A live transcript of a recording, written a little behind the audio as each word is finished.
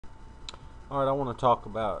Alright, I want to talk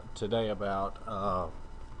about today about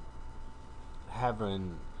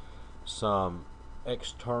having some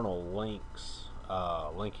external links,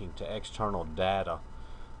 linking to external data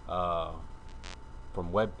uh,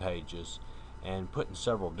 from web pages, and putting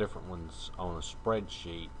several different ones on a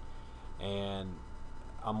spreadsheet. And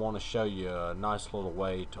I'm going to show you a nice little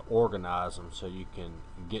way to organize them so you can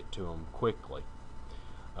get to them quickly.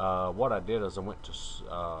 What I did is I went to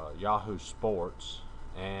Yahoo Sports,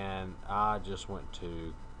 and I just went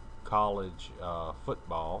to college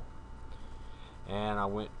football, and I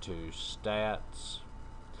went to stats,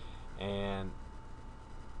 and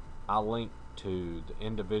I linked to the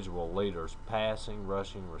individual leaders: passing,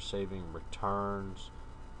 rushing, receiving, returns,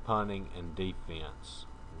 punting, and defense.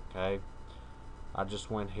 Okay, I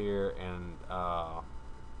just went here and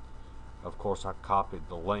of course I copied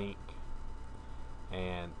the link,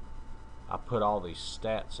 and I put all these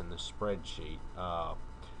stats in the spreadsheet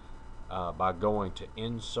by going to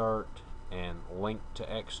insert and link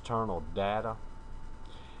to external data,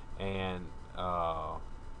 and I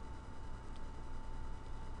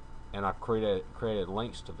created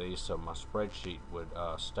links to these so my spreadsheet would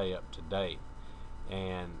stay up to date.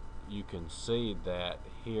 And you can see that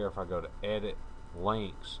here, if I go to edit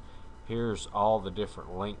links, here's all the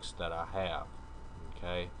different links that I have.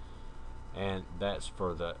 Okay, and that's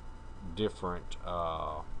for the different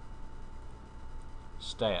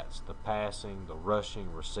stats: the passing, the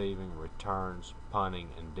rushing, receiving, returns, punting,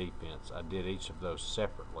 and defense. I did each of those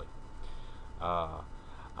separately. I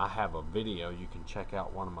have a video. You can check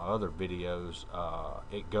out one of my other videos.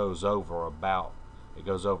 It goes over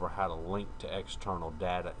how to link to external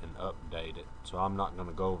data and update it. So I'm not going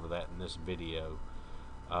to go over that in this video.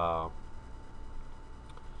 You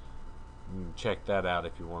can check that out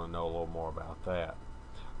if you want to know a little more about that.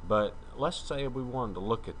 But let's say we wanted to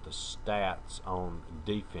look at the stats on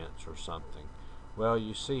defense or something. Well,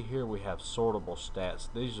 you see here we have sortable stats.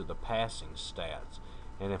 These are the passing stats.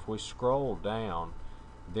 And if we scroll down,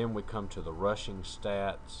 then we come to the rushing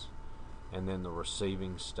stats, and then the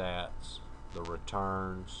receiving stats, the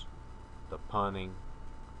returns, the punting,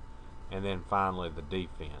 and then finally the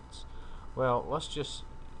defense. Well, let's just,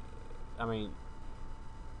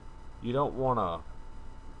 you don't want to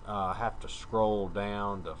have to scroll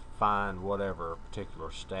down to find whatever particular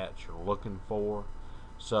stats you're looking for.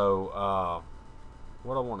 So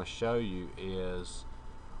what I want to show you is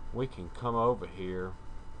we can come over here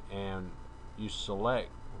and you select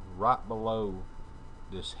right below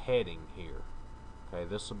this heading here. Okay,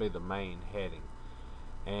 this will be the main heading,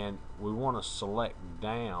 and we want to select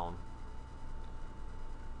down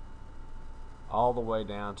all the way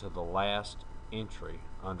down to the last entry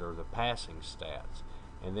under the passing stats,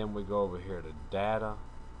 and then we go over here to data,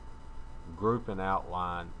 group and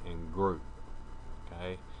outline, and group.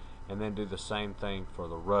 Okay, and then do the same thing for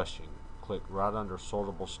the rushing. Click right under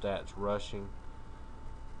sortable stats, rushing,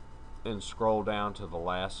 and scroll down to the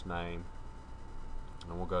last name,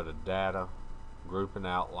 and we'll go to data, group and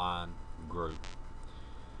outline, group,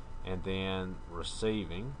 and then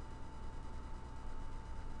receiving.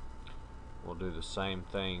 We'll do the same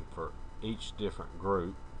thing for each different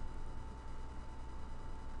group.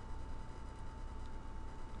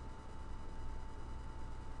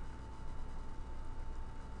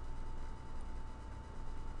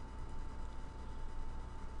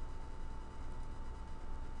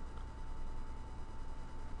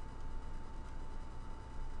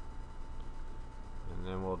 And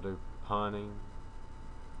then we'll do punting.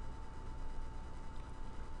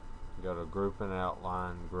 Go to group and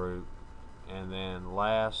outline, group, and then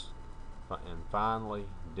last and finally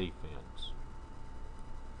defense.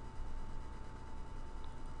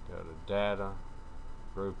 Go to data,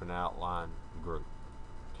 group and outline, group.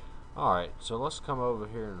 Alright, so let's come over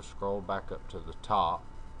here and scroll back up to the top,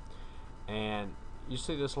 and you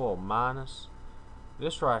see this little minus?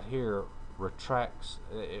 This right here retracts,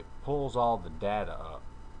 it pulls all the data up,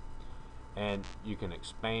 and you can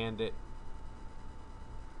expand it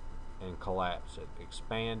and collapse it,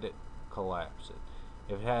 expand it, collapse it.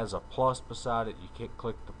 If it has a plus beside it, you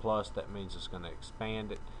click the plus, that means it's going to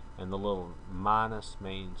expand it, and the little minus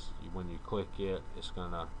means when you click it, it's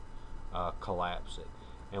going to collapse it.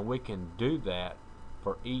 And we can do that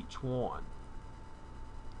for each one.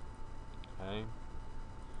 Okay,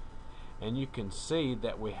 and you can see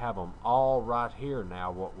that we have them all right here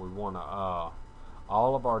now. What we want to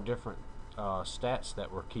all of our different stats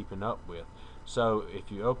that we're keeping up with. So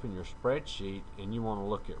if you open your spreadsheet and you want to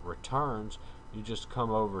look at returns, you just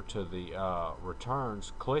come over to the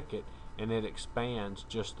returns, click it, and it expands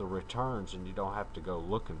just the returns, and you don't have to go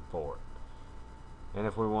looking for it. And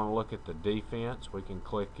if we want to look at the defense, we can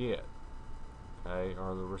click it. okay,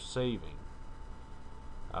 or the receiving.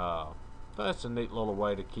 That's a neat little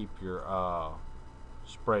way to keep your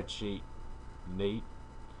spreadsheet neat.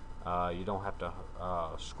 You don't have to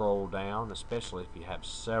scroll down, especially if you have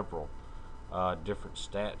several different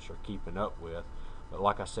stats you're keeping up with. But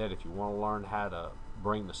like I said, if you want to learn how to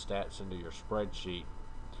bring the stats into your spreadsheet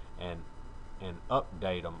and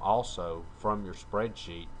update them also from your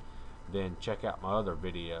spreadsheet, then check out my other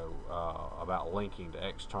video about linking to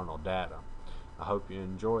external data. I hope you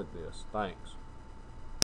enjoyed this. Thanks.